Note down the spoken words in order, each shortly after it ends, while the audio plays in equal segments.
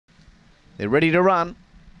They're ready to run.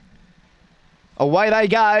 Away they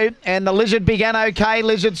go, and the Lizard began okay,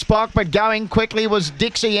 Lizard Spock, but going quickly was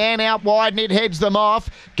Dixie Ann out wide, and it heads them off.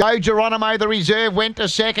 Go Geronimo, the reserve, went to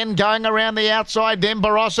second, going around the outside, then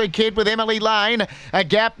Barossa Kid with Emily Lane. A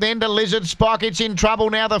gap then to Lizard Spock, it's in trouble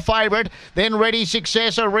now, the favourite. Then Ready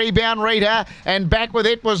Successor, Rebound Rita, and back with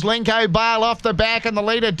it was Linko Bale off the back, and the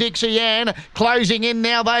leader Dixie Ann. Closing in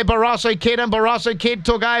now, they Barossa Kid, and Barossa Kid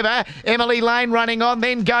took over. Emily Lane running on,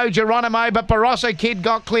 then Go Geronimo, but Barossa Kid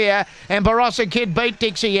got clear, and Barossa Kid beat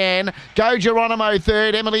Dixie Ann. Go Geronimo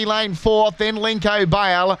third, Emily Lane fourth, then Linko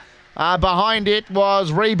Bale. Behind it was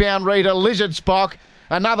Rebound Rita, Lizard Spock.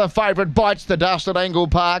 Another favourite bites the dust at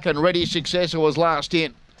Angle-Park, and Ready Successor was last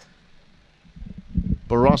in.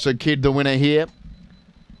 Barossa Kid the winner here.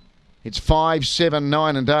 It's 5, 7,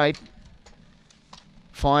 9 and 8.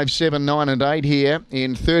 5, 7, 9 and 8 here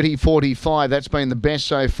in 30.45. That's been the best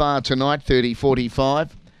so far tonight,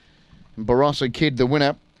 30.45. And Barossa Kid the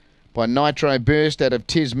winner by Nitro Burst out of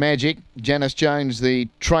Tiz Magic. Janice Jones, the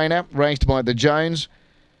trainer, raced by the Jones.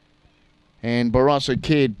 And Barossa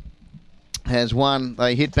Kid has won.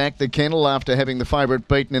 They hit back the kennel after having the favourite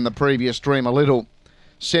beaten in the previous stream a little.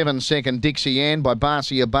 7-second Dixie Ann by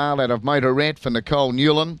Barcia Bale out of Motorette for Nicole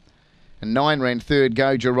Newland. And 9 ran third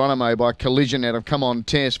Go Geronimo by Collision out of Come On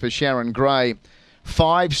Tess for Sharon Gray.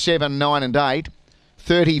 5, 7, 9 and 8.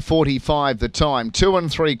 30.45 the time. 2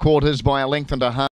 3/4 by a length and a half.